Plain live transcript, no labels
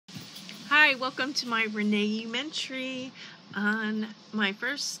Hi, welcome to my Renee-umentary on my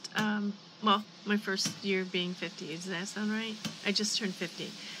first, my first year being 50. Does that sound right? I just turned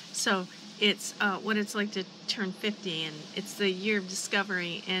 50. So it's what it's like to turn 50, and it's the year of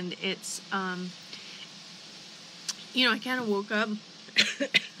discovery, and it's, I kind of woke up,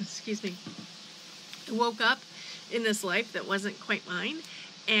 excuse me, I woke up in this life that wasn't quite mine,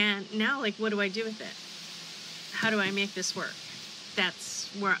 and now, like, what do I do with it? How do I make this work? That's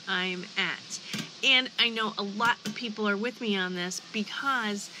where I'm at. And I know a lot of people are with me on this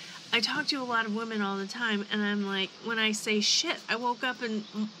because I talk to a lot of women all the time, and I'm like, when I say, shit, I woke up in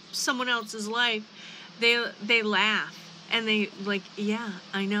someone else's life, they laugh, and they like, yeah,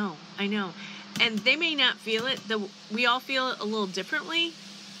 I know. And they may not feel it. We all feel it a little differently.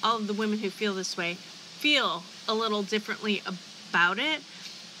 All of the women who feel this way feel a little differently about it,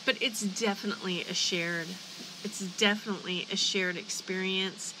 but it's definitely a shared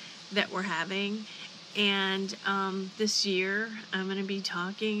experience that we're having. And this year I'm going to be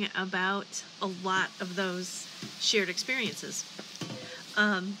talking about a lot of those shared experiences.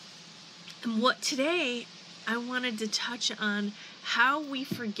 And what today I wanted to touch on how we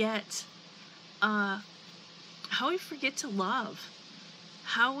forget to love,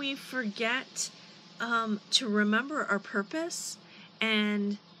 how we forget to remember our purpose,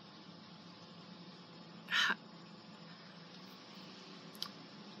 and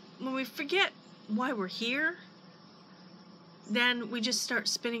when we forget why we're here, then we just start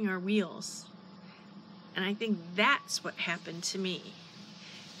spinning our wheels. And I think that's what happened to me,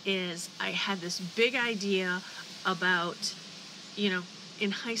 is I had this big idea about,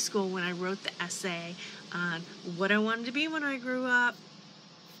 in high school when I wrote the essay on what I wanted to be when I grew up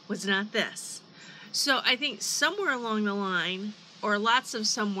was not this. So I think somewhere along the line, or lots of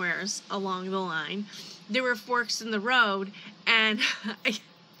somewheres along the line, there were forks in the road, and I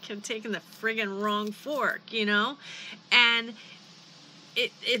kept taking the friggin' wrong fork, and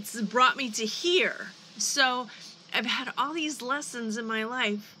it's brought me to here. So I've had all these lessons in my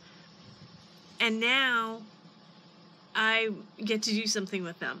life, and now I get to do something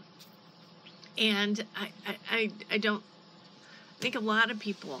with them. And I think a lot of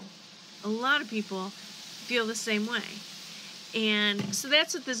people feel the same way. And so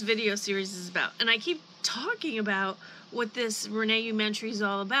that's what this video series is about. And I keep talking about what this Renee-umentary is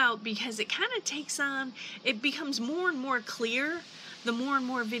all about because it kind of it becomes more and more clear the more and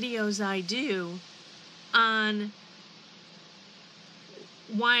more videos I do on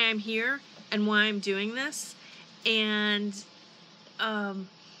why I'm here and why I'm doing this. And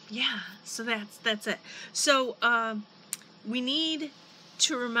so that's it. So we need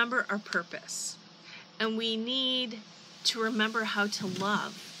to remember our purpose, and we need to remember how to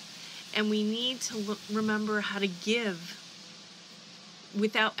love, and we need to remember how to give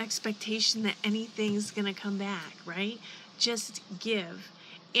without expectation that anything's gonna come back, right? Just give.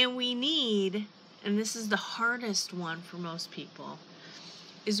 And we need, and this is the hardest one for most people,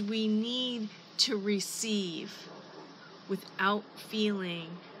 is we need to receive without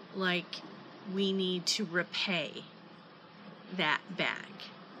feeling like we need to repay that back,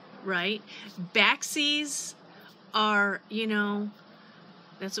 right? Backsies are,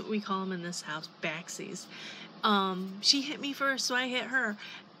 that's what we call them in this house, backsies. She hit me first, so I hit her.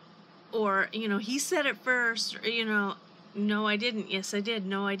 Or, he said it first, or, no, I didn't. Yes, I did.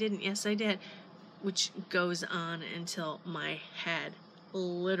 No, I didn't. Yes, I did. Which goes on until my head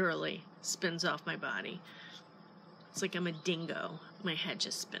literally spins off my body. It's like I'm a dingo. My head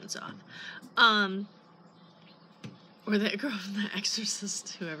just spins off. Or that girl from The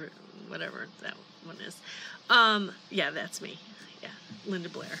Exorcist, whatever that one is. Yeah, that's me. Yeah, Linda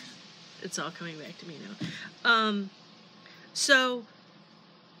Blair. It's all coming back to me now. So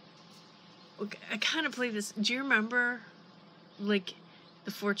I kind of play this. Do you remember, like,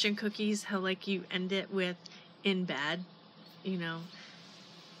 the fortune cookies? How, like, you end it with "in bed,"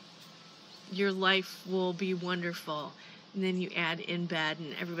 your life will be wonderful, and then you add "in bed,"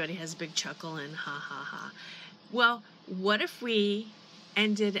 and everybody has a big chuckle and ha ha ha. Well, what if we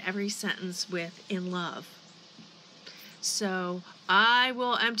ended every sentence with "in love"? So I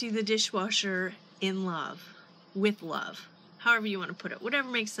will empty the dishwasher in love, with love, however you want to put it, whatever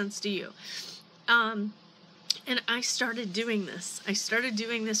makes sense to you. And I started doing this. I started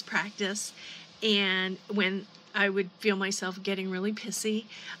doing this practice, and when I would feel myself getting really pissy,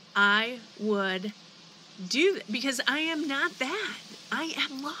 I would do that, because I am not that. I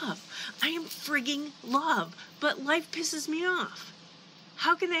am love. I am frigging love. But life pisses me off.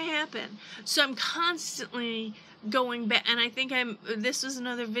 How can that happen? So I'm constantly going back, and I think this was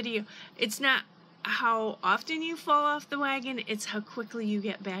another video. It's not how often you fall off the wagon, it's how quickly you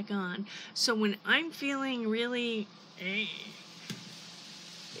get back on. So when I'm feeling really,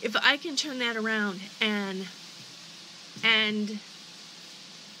 if I can turn that around and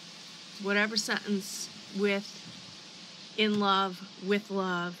whatever sentence with in love, with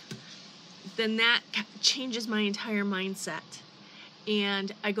love, then that changes my entire mindset.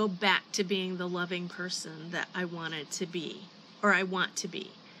 And I go back to being the loving person that I wanted to be, or I want to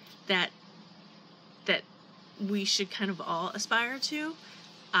be, that we should kind of all aspire to,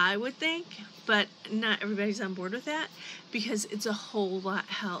 I would think, but not everybody's on board with that, because it's a whole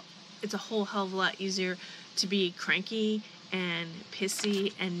hell of a lot easier to be cranky and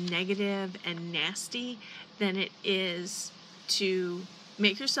pissy and negative and nasty than it is to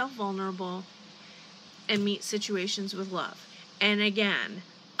make yourself vulnerable and meet situations with love. And again,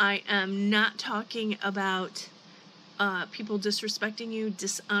 I am not talking about people disrespecting you,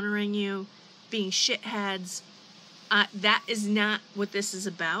 dishonoring you, being shitheads. That is not what this is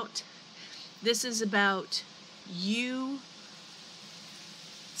about. This is about you.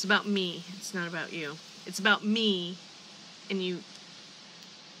 It's about me. It's not about you. It's about me and you.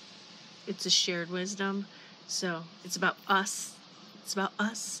 It's a shared wisdom. So it's about us. It's about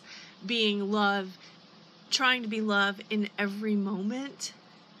us being love, trying to be love in every moment.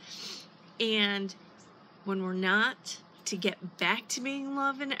 And when we're not, to get back to being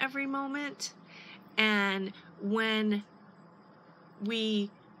love in every moment. And when we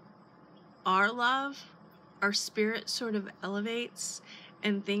are love, our spirit sort of elevates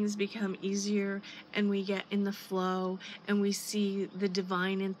and things become easier and we get in the flow and we see the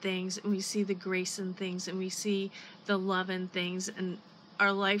divine in things and we see the grace in things and we see the love in things, and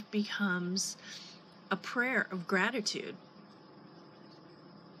our life becomes a prayer of gratitude.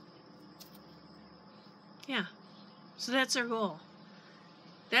 Yeah. So that's our goal.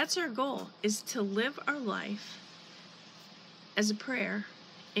 That's our goal, is to live our life as a prayer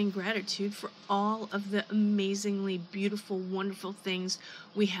in gratitude for all of the amazingly beautiful, wonderful things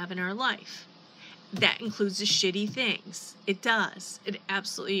we have in our life. That includes the shitty things. It does. It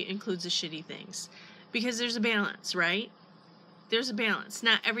absolutely includes the shitty things. Because there's a balance, right? There's a balance.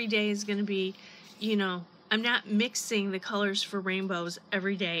 Not every day is going to be, I'm not mixing the colors for rainbows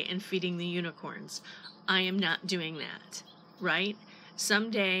every day and feeding the unicorns. I am not doing that, right?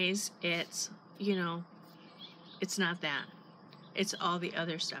 Some days it's, it's not that. It's all the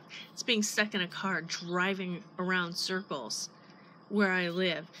other stuff. It's being stuck in a car, driving around circles where I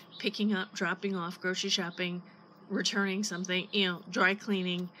live, picking up, dropping off, grocery shopping, returning something, dry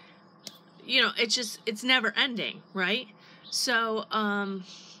cleaning. It's never ending, right? So,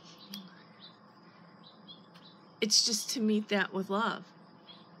 it's just to meet that with love.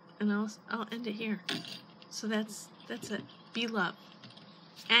 And I'll end it here. So that's it. Be love.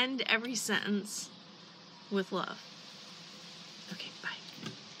 End every sentence with love.